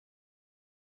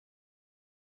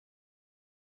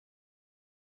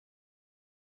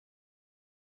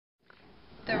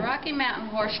The Rocky Mountain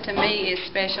horse to me is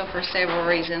special for several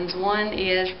reasons. One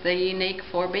is the unique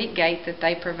four-beat gait that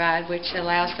they provide, which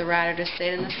allows the rider to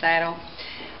sit in the saddle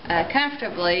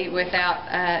comfortably without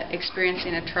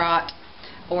experiencing a trot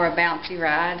or a bouncy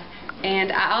ride.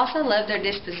 And I also love their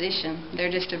disposition.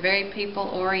 They're just a very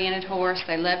people-oriented horse.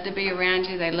 They love to be around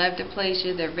you. They love to please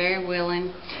you. They're very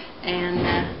willing,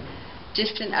 and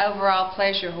just an overall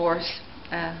pleasure horse.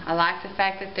 I like the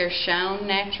fact that they're shown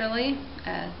naturally.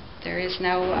 There is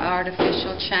no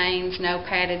artificial chains, no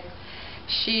padded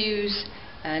shoes,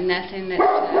 nothing that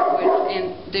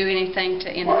would do anything to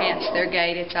enhance their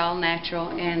gait. It's all natural,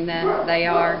 and they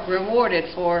are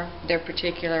rewarded for their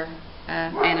particular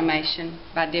animation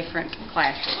by different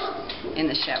classes in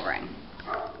the show ring.